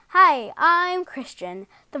Hi, I'm Christian,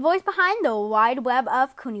 the voice behind the wide web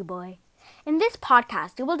of Koonieboy. In this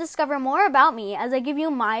podcast, you will discover more about me as I give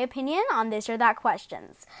you my opinion on this or that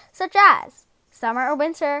questions, such as summer or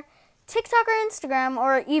winter, TikTok or Instagram,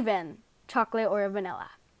 or even chocolate or vanilla.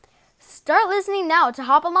 Start listening now to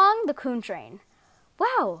hop along the Koon train.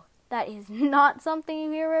 Wow, that is not something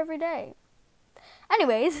you hear every day.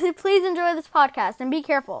 Anyways, please enjoy this podcast and be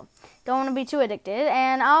careful. Don't want to be too addicted,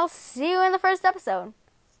 and I'll see you in the first episode.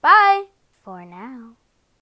 Bye! For now.